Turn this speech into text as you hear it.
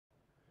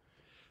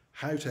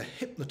how to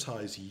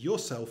hypnotize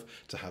yourself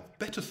to have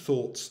better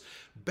thoughts,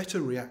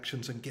 better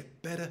reactions, and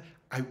get better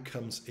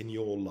outcomes in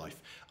your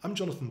life. I'm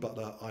Jonathan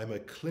Butler. I'm a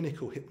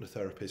clinical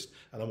hypnotherapist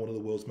and I'm one of the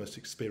world's most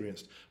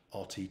experienced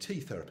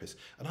RTT therapists.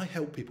 And I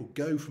help people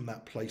go from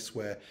that place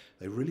where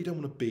they really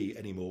don't want to be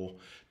anymore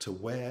to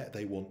where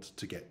they want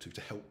to get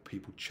to help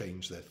people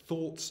change their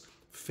thoughts,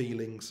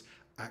 feelings,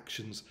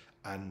 actions,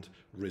 and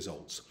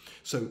results.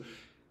 So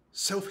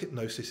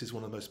self-hypnosis is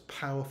one of the most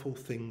powerful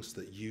things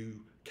that you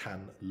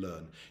can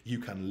learn. You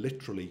can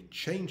literally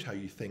change how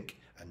you think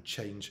and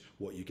change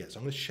what you get. So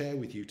I'm going to share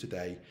with you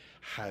today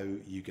how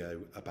you go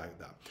about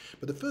that.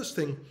 But the first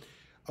thing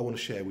I want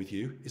to share with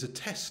you is a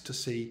test to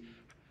see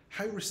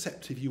how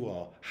receptive you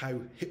are, how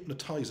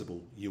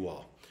hypnotizable you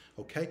are.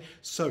 Okay,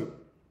 so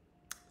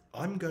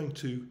I'm going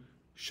to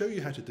show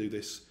you how to do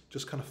this.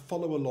 Just kind of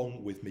follow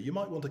along with me. You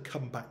might want to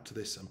come back to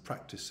this and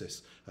practice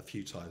this a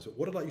few times. But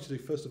what I'd like you to do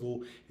first of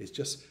all is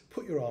just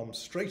put your arms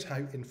straight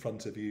out in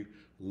front of you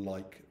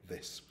like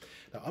this.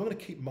 Now I'm going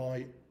to keep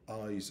my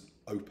eyes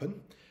open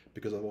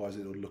because otherwise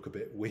it'll look a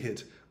bit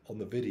weird on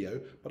the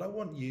video. But I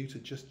want you to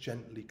just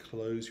gently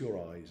close your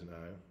eyes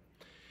now.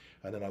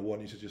 And then I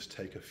want you to just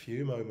take a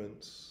few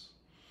moments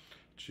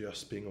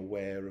just being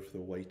aware of the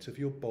weight of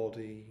your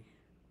body.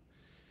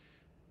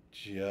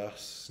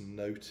 Just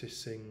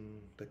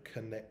noticing the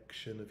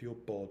connection of your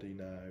body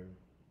now,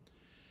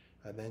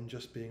 and then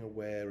just being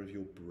aware of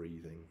your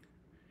breathing.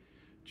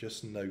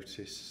 Just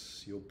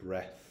notice your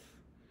breath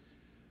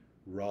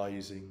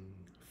rising,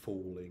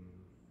 falling,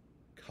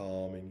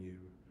 calming you,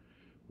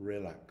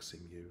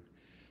 relaxing you.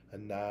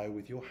 And now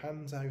with your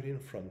hands out in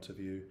front of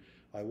you,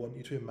 I want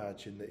you to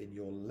imagine that in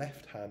your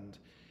left hand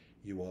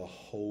you are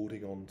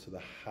holding on to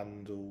the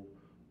handle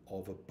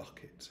of a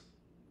bucket.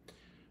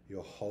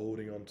 You're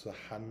holding onto the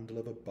handle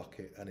of a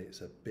bucket, and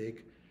it's a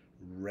big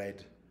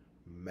red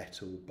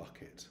metal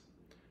bucket.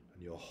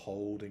 And you're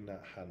holding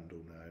that handle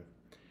now.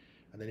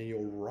 And then in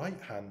your right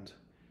hand,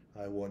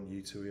 I want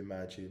you to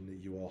imagine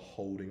that you are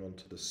holding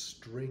onto the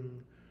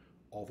string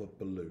of a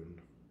balloon.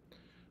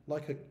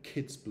 Like a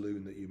kid's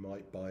balloon that you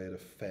might buy at a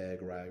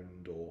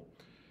fairground or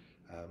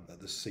at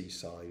the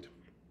seaside.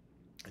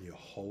 And you're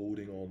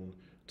holding on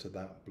to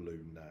that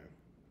balloon now.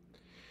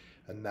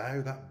 And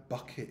now that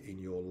bucket in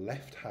your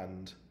left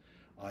hand,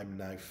 I'm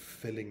now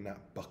filling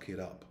that bucket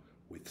up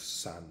with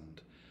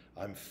sand.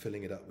 I'm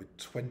filling it up with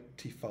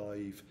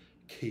 25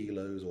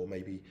 kilos or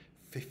maybe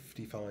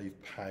 55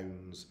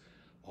 pounds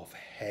of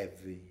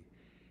heavy,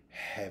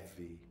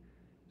 heavy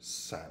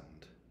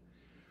sand.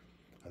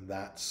 And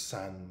that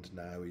sand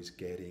now is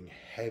getting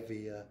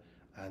heavier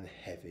and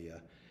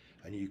heavier.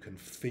 And you can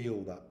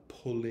feel that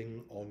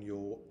pulling on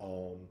your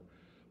arm,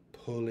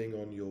 pulling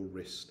on your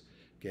wrist,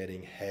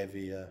 getting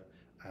heavier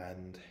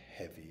and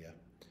heavier.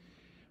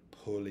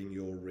 Pulling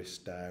your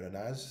wrist down, and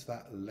as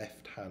that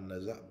left hand,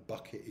 as that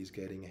bucket is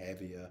getting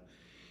heavier,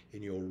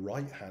 in your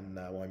right hand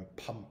now I'm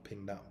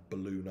pumping that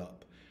balloon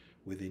up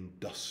with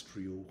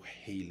industrial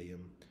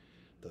helium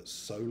that's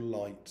so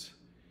light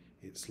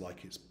it's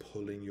like it's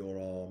pulling your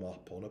arm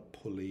up on a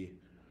pulley,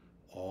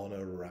 on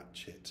a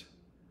ratchet.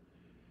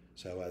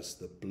 So as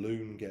the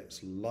balloon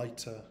gets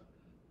lighter,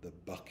 the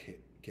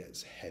bucket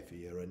gets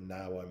heavier, and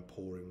now I'm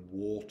pouring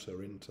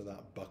water into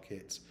that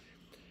bucket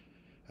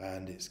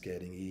and it's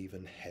getting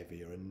even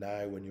heavier. And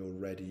now when you're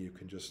ready, you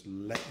can just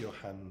let your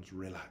hands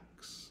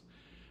relax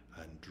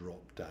and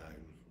drop down.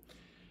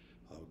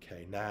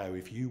 Okay, now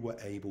if you were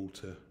able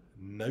to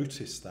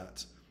notice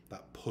that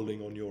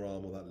pulling on your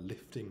arm or that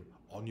lifting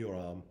on your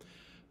arm,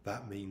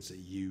 that means that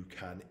you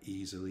can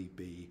easily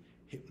be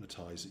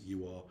hypnotized, that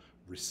you are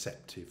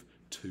receptive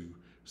to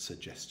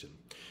suggestion.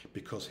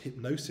 Because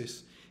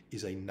hypnosis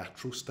is a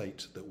natural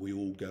state that we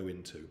all go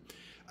into.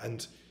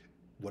 And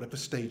whatever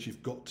stage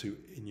you've got to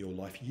in your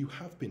life, you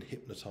have been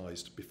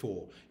hypnotized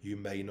before. You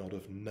may not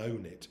have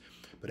known it,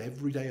 but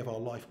every day of our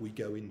life we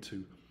go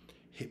into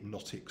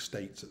hypnotic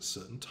states at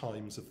certain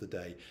times of the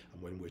day.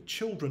 And when we're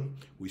children,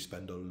 we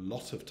spend a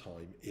lot of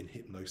time in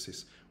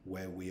hypnosis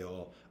where we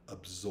are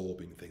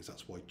absorbing things.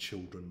 That's why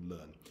children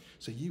learn.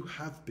 So you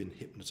have been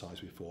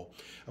hypnotized before.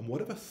 And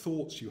whatever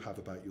thoughts you have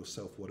about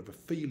yourself, whatever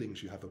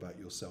feelings you have about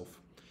yourself,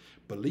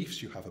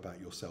 beliefs you have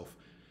about yourself,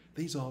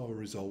 these are a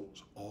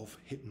result of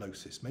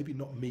hypnosis. Maybe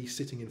not me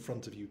sitting in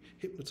front of you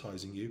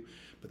hypnotizing you,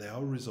 but they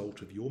are a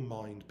result of your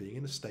mind being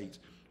in a state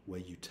where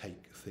you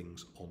take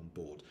things on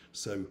board.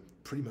 So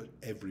pretty much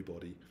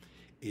everybody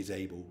is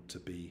able to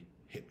be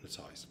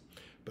hypnotized.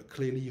 But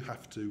clearly you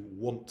have to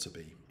want to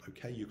be,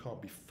 okay? You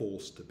can't be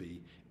forced to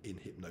be in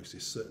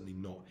hypnosis, certainly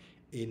not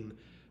in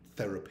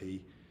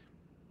therapy.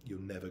 You're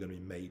never going to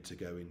be made to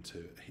go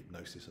into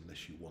hypnosis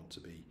unless you want to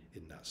be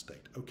in that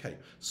state. Okay,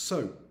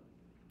 so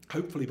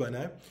hopefully by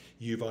now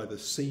you've either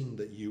seen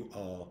that you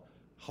are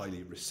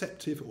highly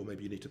receptive, or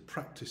maybe you need to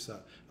practice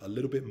that a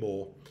little bit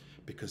more,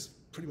 because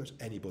pretty much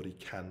anybody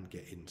can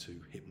get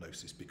into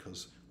hypnosis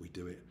because we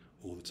do it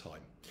all the time.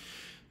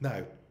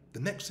 Now, the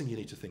next thing you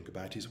need to think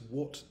about is,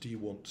 what do you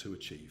want to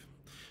achieve?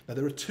 Now,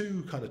 there are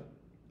two kind of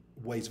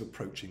ways of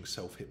approaching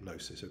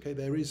self-hypnosis. Okay,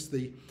 there is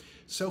the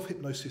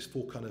self-hypnosis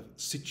for kind of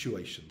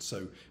situations.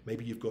 So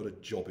maybe you've got a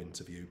job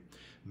interview,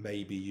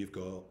 maybe you've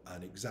got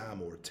an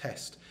exam or a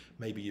test,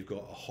 maybe you've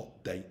got a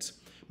hot date,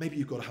 maybe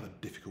you've got to have a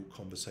difficult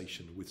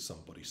conversation with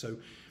somebody. So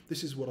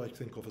this is what I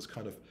think of as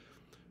kind of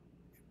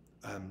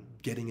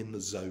getting in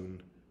the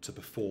zone to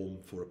perform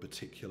for a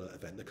particular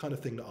event, the kind of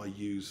thing that I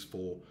use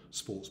for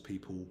sports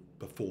people,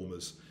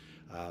 performers,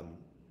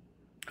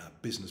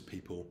 business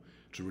people,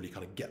 to really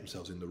kind of get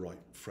themselves in the right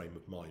frame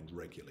of mind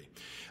regularly.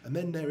 And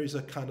then there is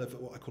a kind of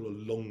what I call a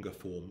longer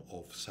form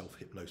of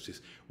self-hypnosis,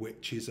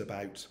 which is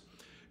about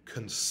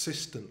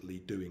consistently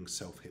doing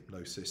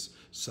self-hypnosis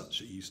such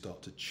that you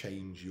start to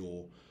change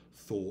your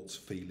thoughts,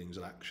 feelings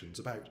and actions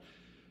about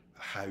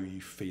how you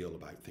feel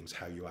about things,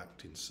 how you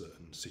act in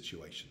certain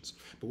situations.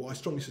 But what I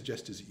strongly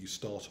suggest is that you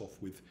start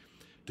off with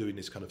doing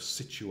this kind of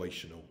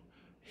situational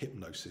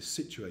hypnosis,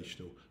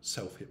 situational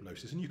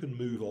self-hypnosis, and you can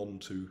move on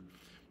to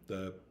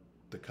the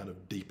kind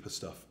of deeper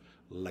stuff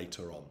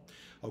later on.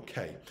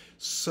 Okay,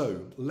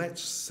 so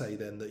let's say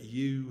then that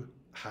you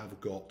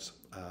have got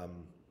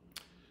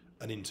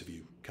an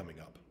interview coming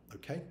up,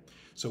 okay?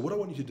 So what I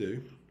want you to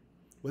do,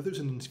 whether it's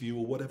an interview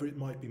or whatever it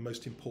might be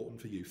most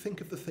important for you,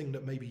 think of the thing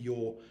that maybe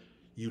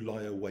you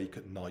lie awake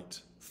at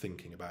night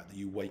thinking about, that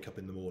you wake up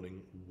in the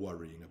morning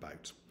worrying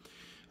about,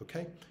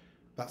 okay?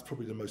 That's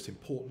probably the most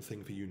important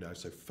thing for you now,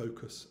 so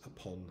focus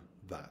upon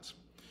that.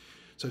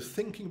 So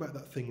thinking about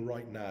that thing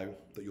right now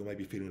that you're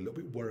maybe feeling a little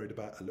bit worried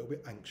about, a little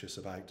bit anxious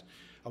about,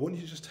 I want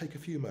you to just take a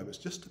few moments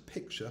just to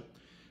picture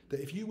that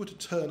if you were to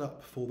turn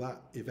up for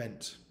that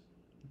event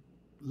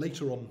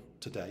later on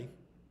today,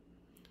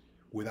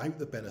 without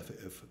the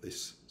benefit of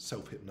this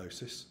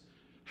self-hypnosis,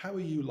 how are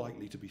you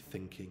likely to be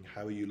thinking?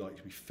 How are you likely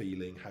to be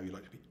feeling? How are you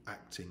likely to be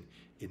acting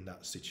in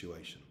that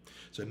situation?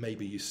 So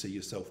maybe you see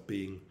yourself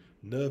being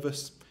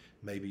nervous,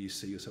 maybe you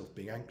see yourself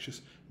being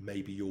anxious,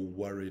 maybe you're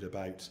worried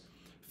about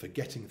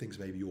forgetting things,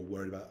 maybe you're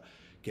worried about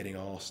getting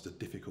asked a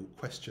difficult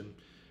question,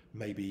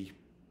 maybe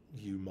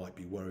you might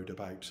be worried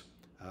about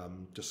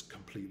just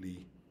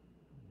completely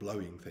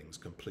blowing things,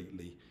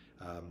 completely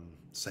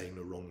saying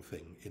the wrong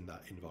thing in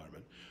that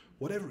environment.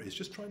 Whatever it is,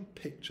 just try and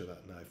picture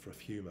that now for a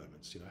few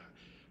moments. You know,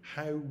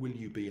 how will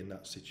you be in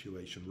that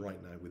situation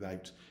right now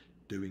without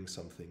doing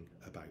something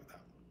about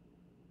that?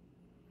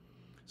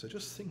 So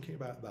just thinking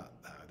about that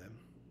now then,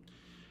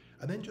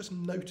 and then just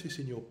notice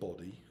in your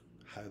body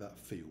how that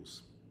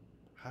feels.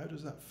 How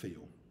does that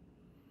feel?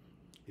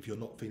 If you're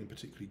not feeling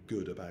particularly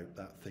good about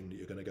that thing that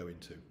you're going to go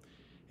into,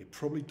 it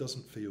probably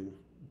doesn't feel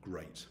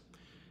great.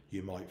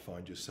 You might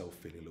find yourself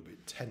feeling a little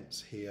bit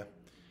tense here.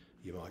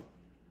 You might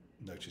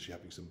notice you're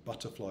having some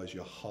butterflies.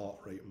 Your heart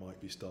rate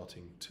might be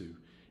starting to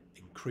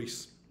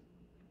increase.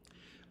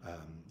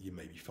 You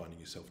may be finding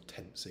yourself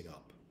tensing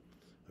up.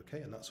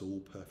 Okay, and that's all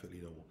perfectly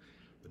normal.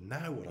 But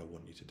now what I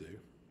want you to do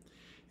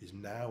is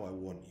now I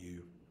want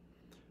you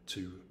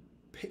to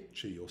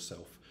picture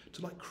yourself,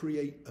 to like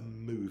create a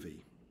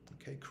movie.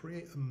 Okay,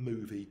 create a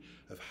movie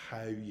of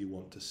how you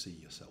want to see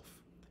yourself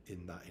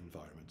in that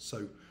environment. So,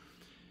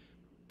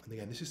 and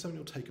again, this is something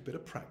that'll take a bit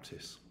of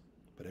practice,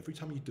 but every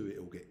time you do it, it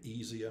will get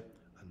easier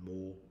and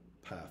more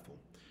powerful.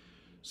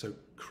 So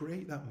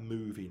create that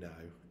movie now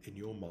in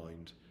your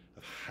mind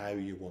of how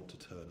you want to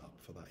turn up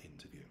for that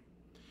interview.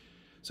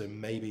 So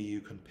maybe you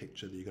can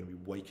picture that you're going to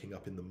be waking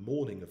up in the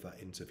morning of that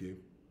interview.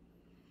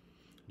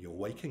 You're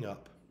waking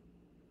up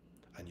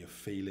and you're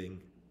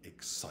feeling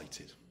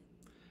excited.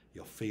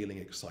 You're feeling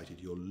excited.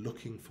 You're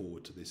looking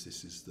forward to this.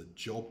 This is the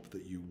job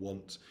that you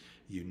want.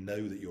 You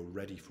know that you're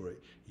ready for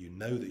it. You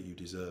know that you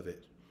deserve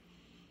it.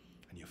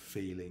 And you're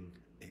feeling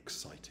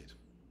excited.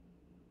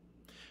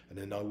 And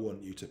then I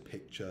want you to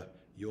picture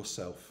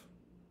yourself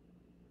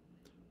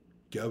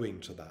going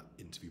to that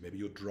interview. Maybe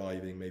you're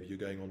driving, maybe you're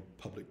going on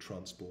public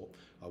transport.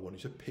 I want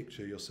you to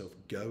picture yourself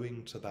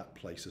going to that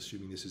place,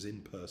 assuming this is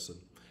in person,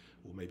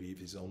 or maybe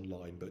if it's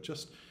online, but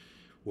just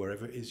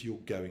wherever it is you're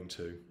going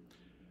to,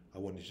 I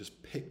want you to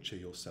just picture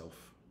yourself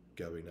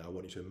going now. I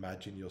want you to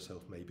imagine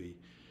yourself maybe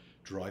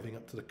driving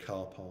up to the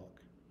car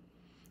park,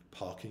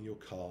 parking your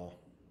car,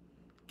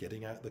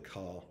 getting out the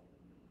car,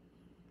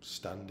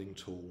 standing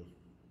tall,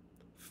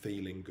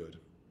 feeling good.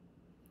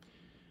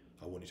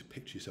 I want you to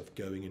picture yourself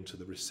going into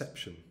the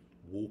reception,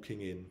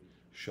 walking in,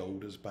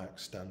 shoulders back,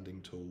 standing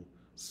tall,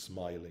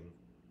 smiling,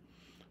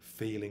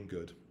 feeling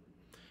good.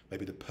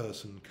 Maybe the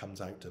person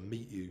comes out to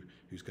meet you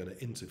who's going to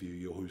interview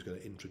you or who's going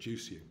to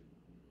introduce you.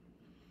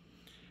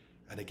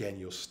 And again,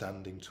 you're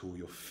standing tall,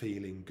 you're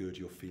feeling good,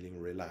 you're feeling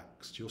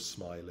relaxed, you're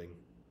smiling.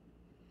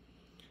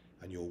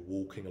 And you're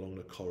walking along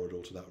the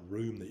corridor to that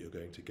room that you're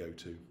going to go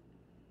to.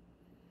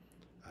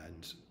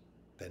 And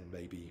then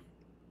maybe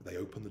they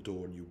open the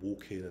door and you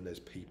walk in and there's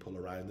people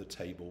around the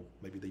table.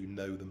 Maybe you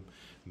know them,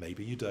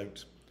 maybe you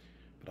don't.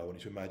 But I want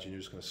you to imagine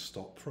you're just going to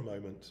stop for a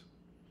moment.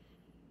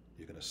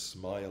 You're going to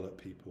smile at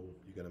people.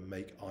 You're going to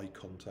make eye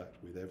contact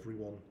with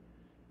everyone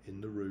in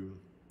the room.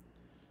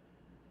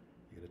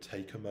 You're going to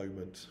take a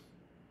moment,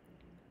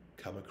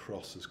 come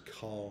across as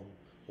calm,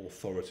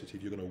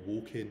 authoritative. You're going to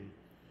walk in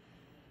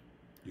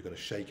You're going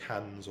to shake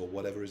hands or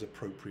whatever is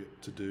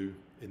appropriate to do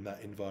in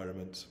that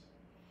environment.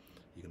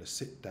 You're going to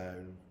sit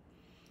down.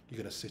 You're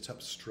going to sit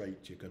up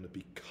straight. You're going to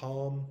be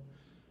calm,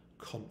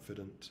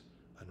 confident,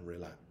 and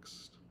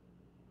relaxed.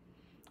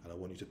 And I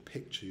want you to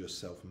picture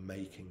yourself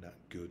making that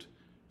good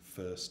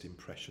first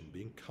impression,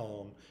 being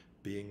calm,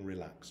 being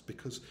relaxed,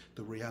 because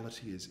the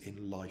reality is,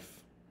 in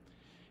life,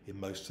 in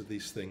most of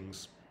these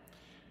things,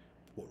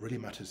 what really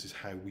matters is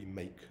how we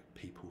make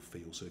people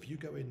feel. So if you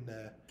go in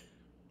there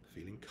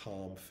feeling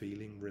calm,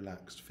 feeling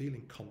relaxed,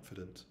 feeling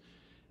confident,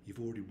 you've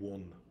already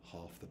won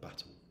half the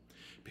battle.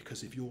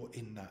 Because if you're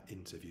in that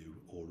interview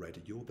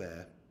already, you're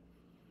there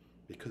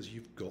because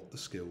you've got the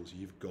skills,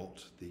 you've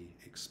got the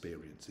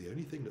experience. The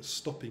only thing that's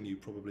stopping you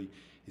probably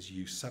is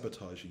you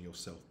sabotaging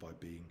yourself by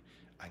being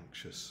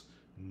anxious,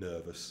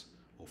 nervous,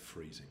 or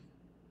freezing.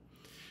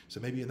 So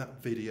maybe in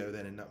that video,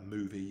 then in that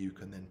movie, you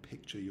can then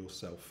picture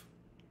yourself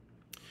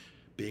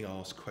being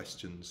asked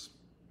questions,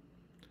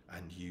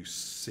 and you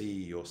see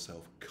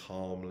yourself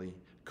calmly,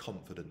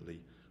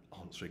 confidently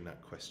answering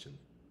that question.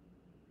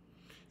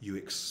 You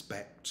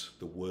expect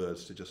the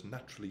words to just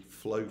naturally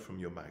flow from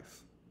your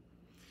mouth.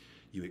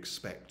 You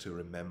expect to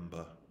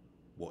remember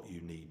what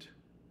you need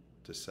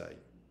to say.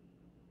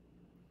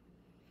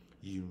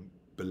 You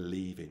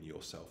believe in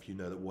yourself. You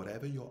know that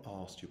whatever you're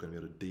asked, you're going to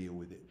be able to deal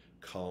with it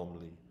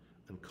calmly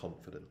and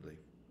confidently.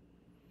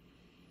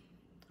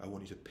 I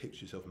want you to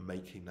picture yourself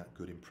making that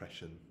good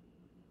impression,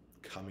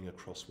 coming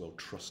across well,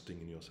 trusting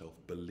in yourself,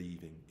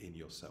 believing in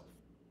yourself.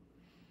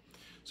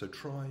 So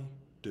try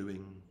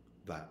doing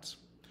that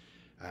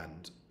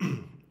and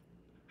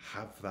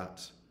have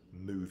that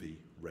movie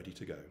ready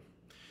to go.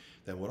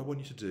 Then what I want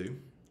you to do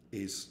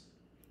is,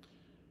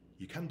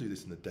 you can do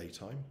this in the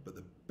daytime, but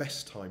the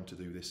best time to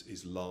do this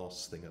is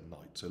last thing at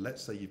night. So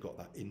let's say you've got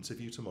that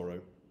interview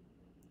tomorrow,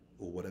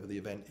 or whatever the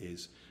event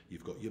is,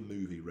 you've got your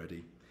movie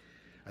ready.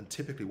 And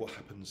typically what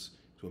happens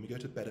is when we go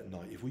to bed at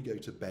night, if we go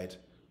to bed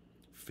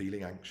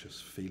feeling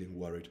anxious, feeling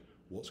worried,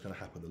 what's going to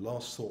happen? The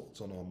last thoughts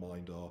on our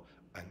mind are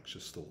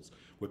anxious thoughts.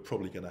 We're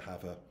probably going to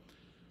have a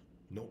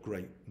not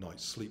great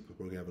night's sleep. We're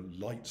probably going to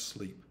have a light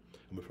sleep,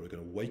 and we're probably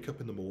going to wake up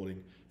in the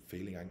morning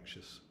feeling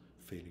anxious,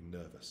 feeling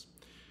nervous.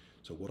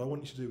 So what I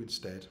want you to do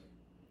instead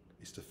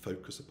is to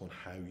focus upon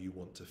how you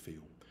want to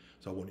feel.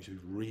 So I want you to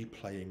be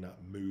replaying that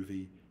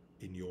movie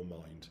in your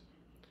mind,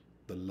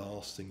 the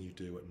last thing you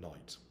do at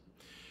night.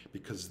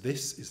 Because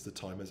this is the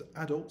time as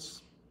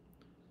adults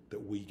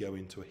that we go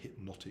into a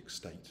hypnotic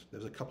state.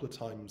 There's a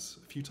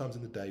few times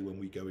in the day when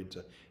we go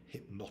into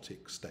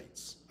hypnotic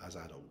states as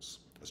adults.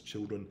 As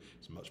children,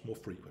 it's much more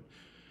frequent.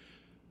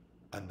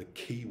 And the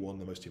key one,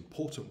 the most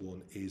important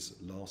one, is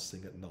last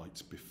thing at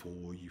night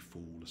before you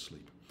fall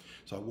asleep.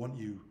 So I want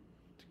you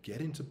to get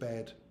into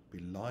bed, be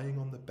lying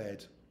on the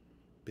bed,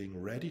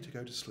 being ready to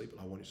go to sleep, and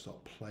I want you to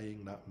start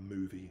playing that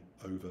movie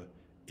over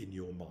in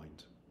your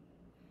mind.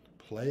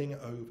 Playing it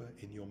over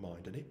in your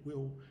mind, and it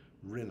will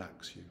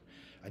relax you,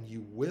 and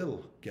you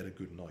will get a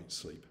good night's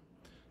sleep.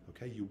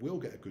 Okay, you will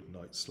get a good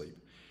night's sleep.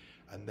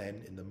 And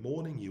then in the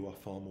morning, you are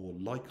far more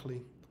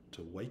likely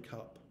to wake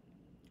up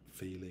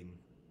feeling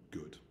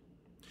good.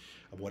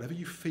 And whatever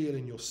you feel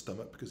in your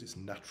stomach, because it's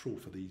natural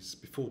for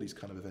before these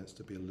kind of events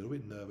to be a little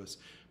bit nervous,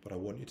 but I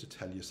want you to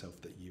tell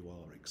yourself that you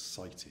are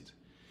excited.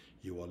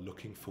 You are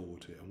looking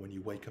forward to it. And when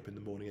you wake up in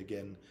the morning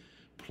again,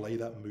 play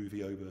that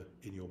movie over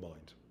in your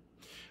mind.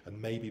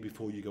 And maybe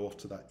before you go off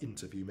to that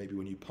interview, maybe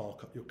when you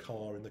park up your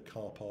car in the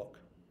car park,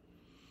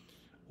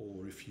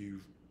 or if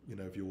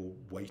you're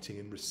waiting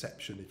in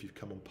reception, if you've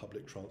come on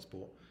public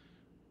transport,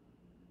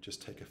 just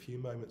take a few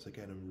moments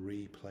again and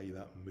replay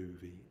that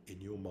movie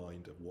in your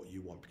mind of what you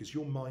want, because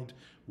your mind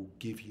will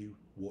give you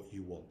what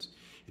you want.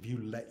 If you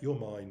let your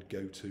mind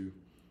go to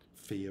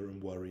fear and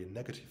worry and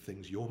negative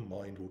things, your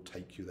mind will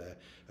take you there,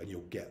 and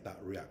you'll get that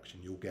reaction.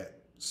 You'll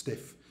get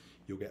stiff,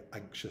 you'll get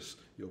anxious,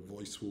 your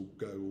voice will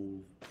go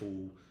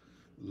all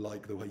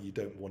like the way you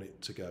don't want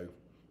it to go.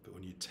 But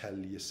when you tell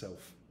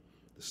yourself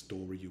the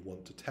story you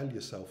want to tell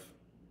yourself,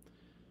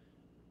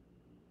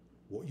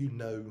 what you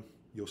know,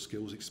 your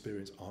skills,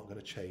 experience aren't going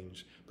to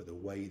change, but the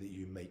way that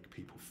you make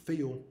people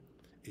feel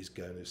is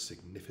going to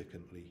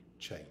significantly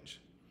change.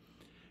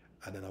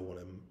 And then I want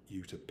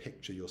you to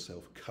picture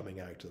yourself coming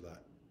out of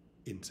that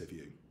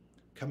interview,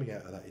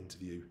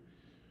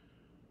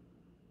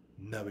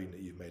 knowing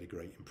that you've made a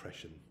great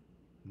impression,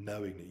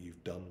 knowing that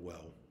you've done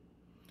well,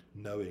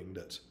 knowing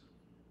that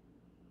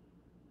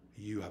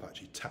you have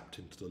actually tapped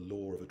into the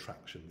law of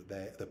attraction,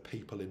 that the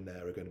people in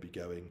there are going to be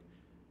going,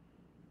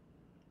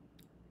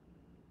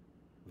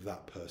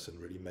 that person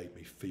really made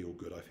me feel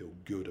good. I feel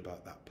good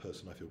about that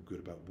person. I feel good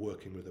about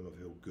working with them. I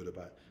feel good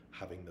about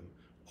having them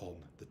on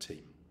the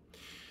team.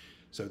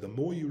 So the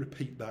more you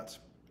repeat that,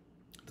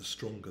 the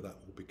stronger that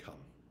will become.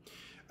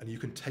 And you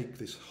can take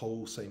this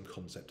whole same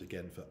concept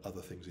again for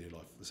other things in your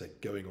life. Let's say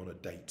going on a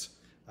date,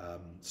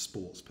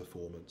 sports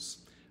performance,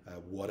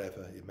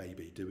 whatever it may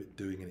be,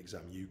 doing an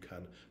exam. You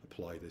can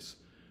apply this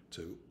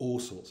to all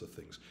sorts of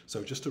things.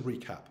 So just to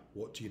recap,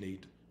 what do you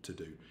need to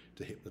do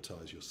to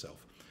hypnotize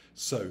yourself?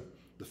 So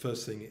the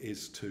first thing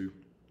is to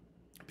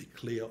Be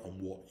clear on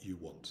what you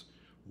want.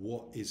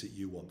 What is it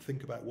you want?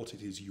 Think about what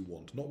it is you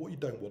want, not what you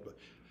don't want, but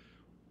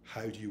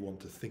how do you want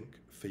to think,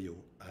 feel,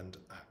 and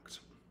act?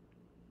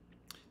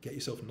 Get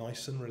yourself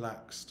nice and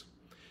relaxed,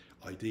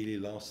 ideally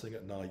last thing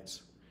at night,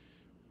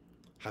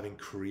 having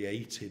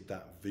created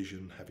that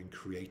vision, having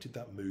created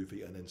that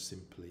movie, and then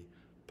simply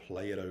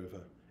play it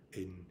over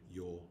in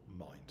your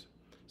mind.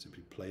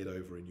 Simply play it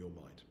over in your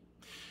mind.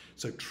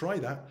 So try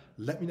that,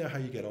 let me know how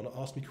you get on,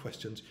 ask me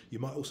questions. You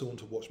might also want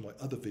to watch my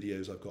other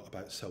videos I've got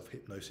about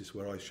self-hypnosis,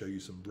 where I show you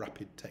some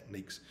rapid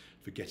techniques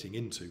for getting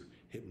into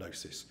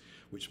hypnosis,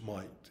 which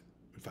might,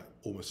 in fact,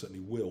 almost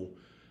certainly will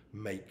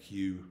make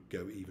you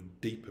go even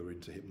deeper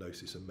into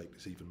hypnosis and make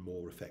this even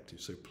more effective.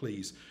 So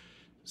please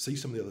see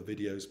some of the other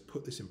videos,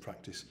 put this in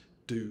practice,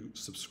 do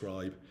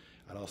subscribe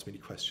and ask me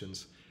any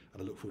questions,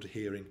 and I look forward to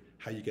hearing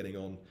how you're getting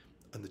on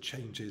and the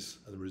changes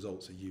and the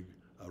results that you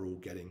are all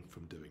getting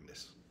from doing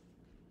this.